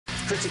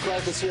Christy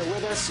Clark is here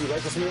with us. You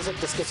like this music?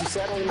 This gets you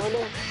set on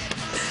Monday?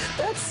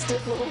 That's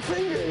stiff little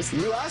fingers.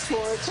 You asked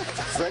for it.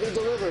 Freddie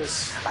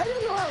delivers. I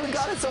didn't know how we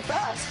got it so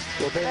fast.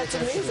 That's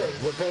amazing.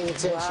 We're paying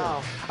attention.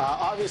 Wow.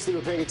 Obviously,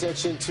 we're paying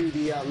attention to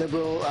the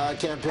Liberal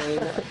campaign.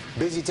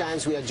 Busy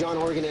times. We had John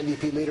Horgan,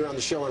 NDP leader, on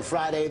the show on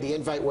Friday. The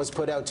invite was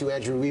put out to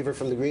Andrew Weaver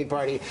from the Green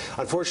Party.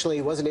 Unfortunately,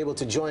 he wasn't able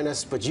to join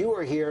us, but you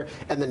are here,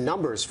 and the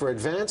numbers for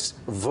advanced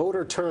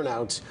voter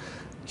turnout,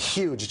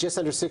 huge. Just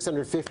under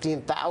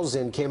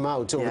 615,000 came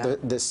out over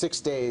the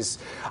 6 days.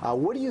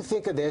 What do you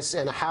think of this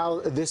and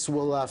how this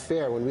will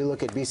fare when we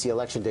look at BC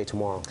Election Day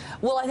tomorrow?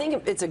 Well, I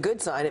think it's a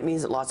good sign. It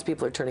means that lots of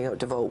people are turning out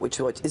to vote,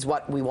 which is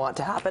what we want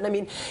to happen. I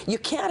mean, you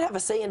can't have a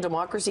say in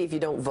democracy if you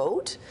don't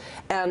vote.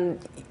 And,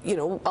 you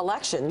know,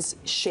 elections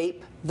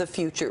shape the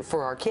future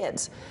for our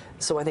kids.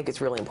 So I think it's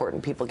really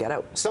important people get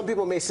out. Some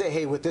people may say,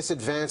 hey, with this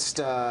advanced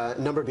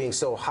number being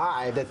so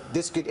high, that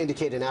this could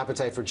indicate an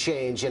appetite for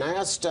change. And I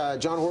asked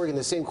John Horgan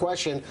the same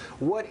question.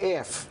 What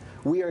if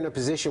we are in a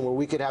position where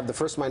we could have the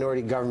first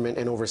minority government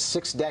in over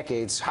 6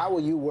 decades? How will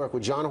you work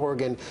with John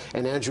Horgan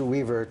and Andrew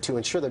Weaver to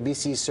ensure that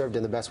BC is served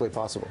in the best way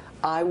possible?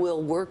 I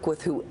will work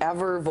with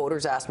whoever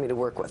voters ask me to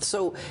work with.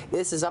 So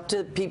this is up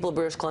to people of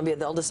British Columbia.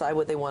 They'll decide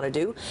what they want to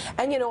do.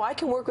 And, you know, I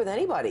can work with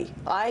anybody.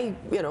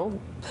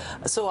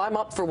 So I'm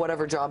up for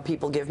whatever job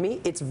people give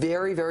me. It's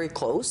very, very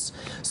close.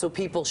 So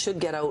people should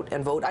get out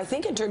and vote. I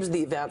think in terms of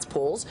the advanced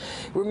polls,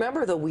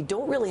 remember, though, we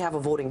don't really have a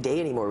voting day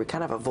anymore. We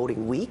kind of have a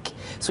voting week.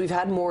 So we've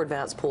had more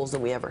advanced polls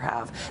than we ever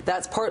have.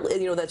 That's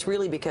partly, that's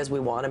really because we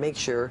want to make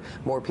sure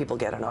more people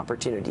get an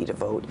opportunity to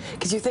vote.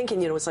 Because you're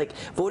thinking, it's like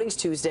voting's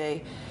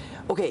Tuesday.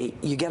 Okay,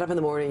 you get up in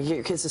the morning, you get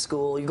your kids to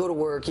school, you go to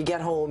work, you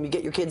get home, you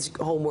get your kids'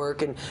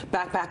 homework and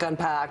backpack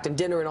unpacked and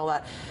dinner and all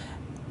that.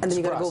 And then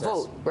you got to go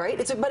vote, right?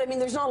 But I mean,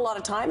 there's not a lot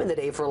of time in the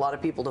day for a lot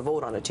of people to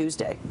vote on a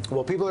Tuesday.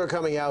 Well, people are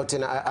coming out,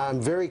 and I'm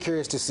very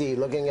curious to see,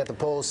 looking at the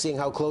polls, seeing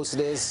how close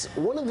it is.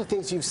 One of the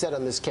things you've said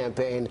on this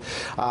campaign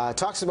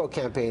talks about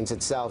campaigns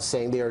itself,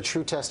 saying they are a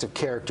true test of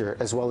character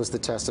as well as the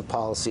test of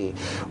policy.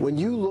 When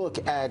you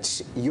look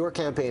at your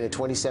campaign in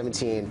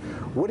 2017,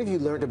 what have you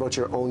learned about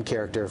your own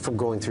character from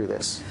going through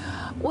this?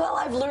 Well,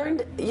 I've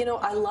learned,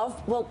 I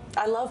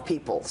love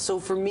people. So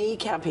for me,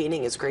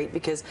 campaigning is great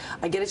because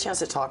I get a chance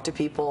to talk to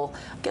people.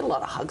 I get a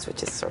lot of hugs,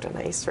 which is sort of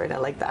nice, right? I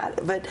like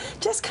that. But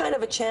just kind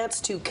of a chance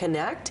to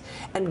connect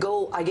and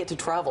go. I get to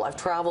travel. I've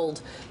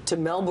traveled to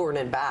Melbourne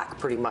and back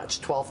pretty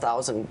much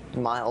 12,000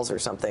 miles or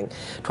something,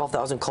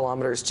 12,000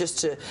 kilometers, just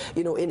to,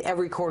 in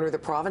every corner of the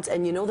province.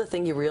 And the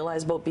thing you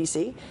realize about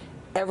BC?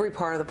 Every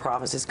part of the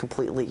province is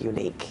completely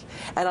unique.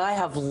 And I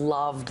have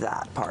loved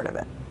that part of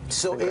it.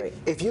 So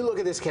if you look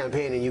at this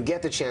campaign and you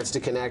get the chance to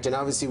connect, and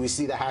obviously we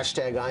see the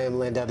hashtag I am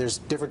Linda, there's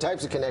different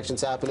types of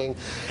connections happening.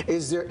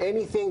 Is there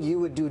anything you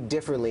would do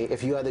differently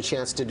if you had the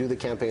chance to do the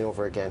campaign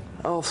over again?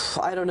 Oh,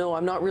 I don't know.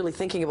 I'm not really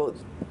thinking about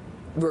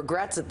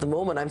regrets at the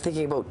moment. I'm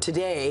thinking about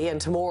today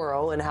and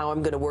tomorrow and how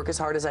I'm going to work as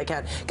hard as I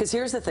can. Because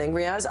here's the thing,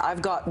 Riaz,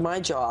 my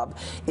job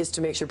is to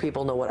make sure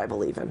people know what I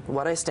believe in,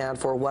 what I stand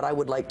for, what I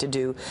would like to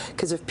do.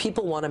 Because if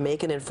people want to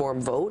make an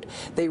informed vote,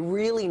 they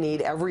really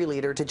need every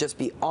leader to just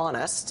be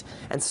honest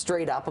and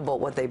straight up about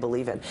what they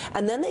believe in.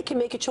 And then they can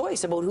make a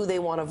choice about who they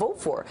want to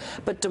vote for.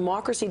 But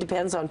democracy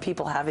depends on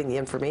people having the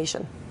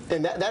information.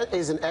 And that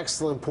is an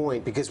excellent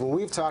point, because when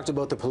we've talked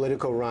about the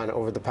political run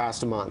over the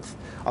past month,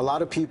 a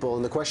lot of people,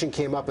 and the question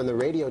came up in the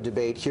radio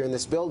debate here in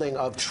this building,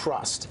 of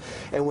trust.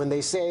 And when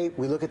they say,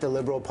 we look at the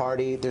Liberal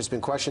Party, there's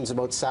been questions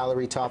about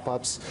salary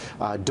top-ups,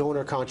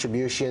 donor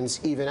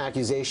contributions, even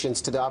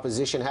accusations to the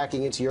opposition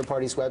hacking into your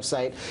party's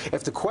website.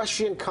 If the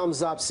question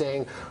comes up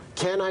saying,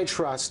 can I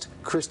trust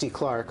Christy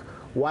Clark,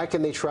 why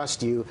can they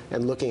trust you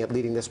and looking at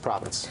leading this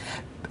province?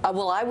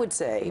 Well, I would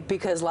say,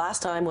 because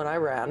last time when I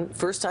ran,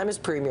 first time as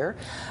Premier,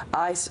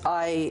 I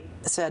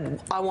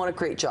said, I want to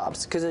create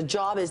jobs, because a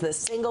job is the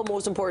single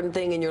most important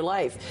thing in your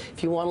life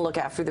if you want to look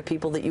after the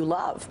people that you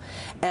love.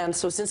 And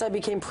so since I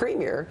became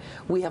Premier,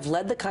 we have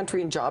led the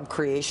country in job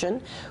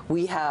creation.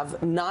 We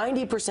have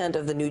 90%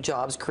 of the new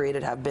jobs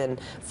created have been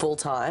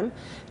full-time.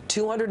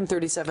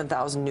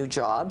 237,000 new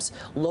jobs,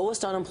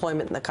 lowest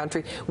unemployment in the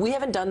country. We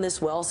haven't done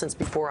this well since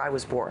before I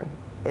was born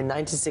in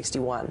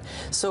 1961.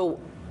 So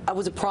it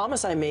was a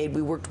promise I made.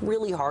 We worked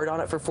really hard on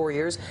it for 4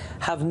 years,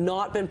 have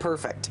not been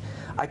perfect.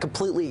 I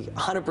completely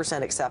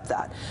 100% accept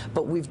that.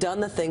 But we've done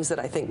the things that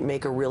I think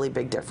make a really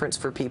big difference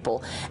for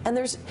people. And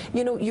there's,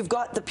 you've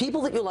got the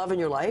people that you love in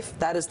your life.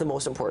 That is the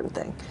most important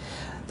thing.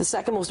 The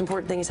second most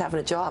important thing is having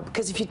a job.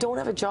 Because if you don't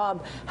have a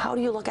job, how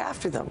do you look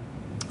after them?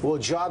 Well,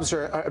 jobs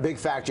are a big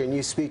factor, and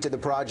you speak to the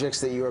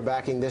projects that you are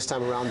backing this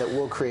time around that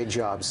will create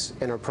jobs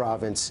in our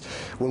province.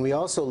 When we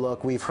also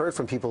look, we've heard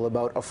from people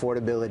about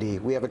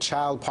affordability. We have a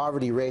child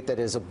poverty rate that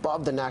is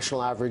above the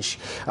national average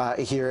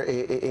here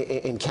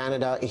in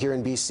Canada, here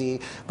in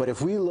BC. But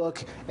if we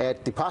look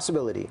at the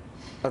possibility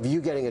of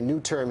you getting a new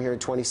term here in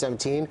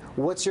 2017,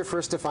 what's your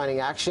first defining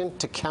action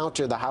to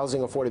counter the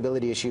housing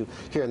affordability issue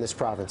here in this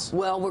province?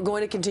 Well, we're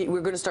going to continue.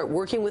 We're going to start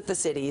working with the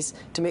cities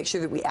to make sure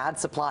that we add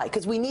supply,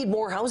 because we need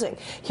more housing.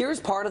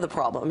 Here's part of the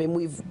problem. I mean,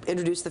 we've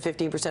introduced the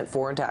 15%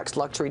 foreign tax,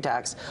 luxury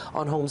tax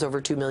on homes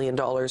over $2 million,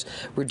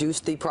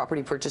 reduced the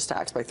property purchase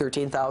tax by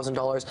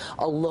 $13,000,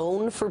 a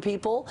loan for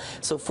people,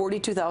 so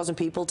 42,000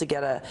 people to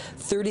get a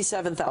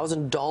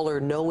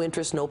 $37,000 no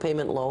interest, no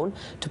payment loan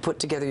to put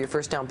together your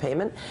first down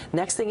payment.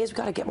 Next thing is we've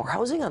got to get more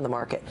housing on the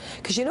market,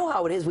 because you know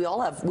how it is. We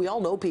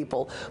all know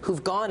people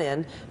who've gone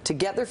in to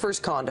get their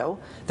first condo.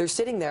 They're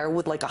sitting there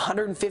with like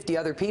 150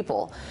 other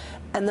people,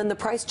 and then the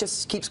price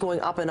just keeps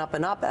going up and up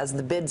and up as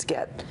the bids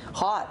get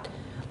hot.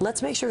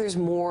 Let's make sure there's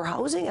more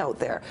housing out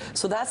there.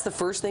 So that's the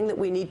first thing that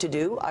we need to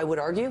do, I would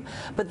argue.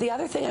 But the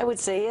other thing I would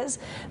say is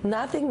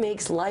nothing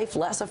makes life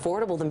less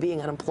affordable than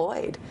being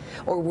unemployed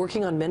or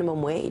working on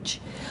minimum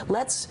wage.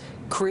 Let's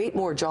create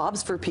more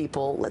jobs for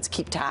people. Let's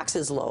keep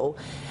taxes low,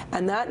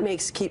 and that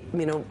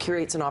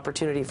creates an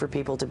opportunity for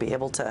people to be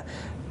able to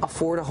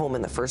afford a home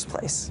in the first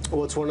place.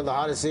 Well, it's one of the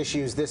hottest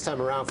issues this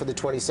time around for the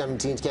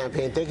 2017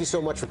 campaign. Thank you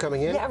so much for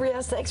coming in. Yeah,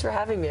 Riaz, thanks for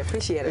having me. I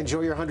appreciate it. Enjoy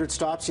your 100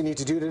 stops you need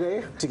to do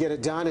today to get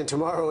it done. And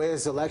tomorrow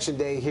is Election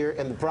Day here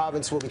in the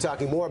province. We'll be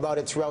talking more about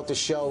it throughout the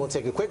show. We'll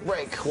take a quick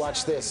break.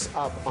 Watch this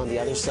up on the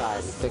other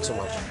side. Thanks so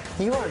much.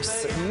 You are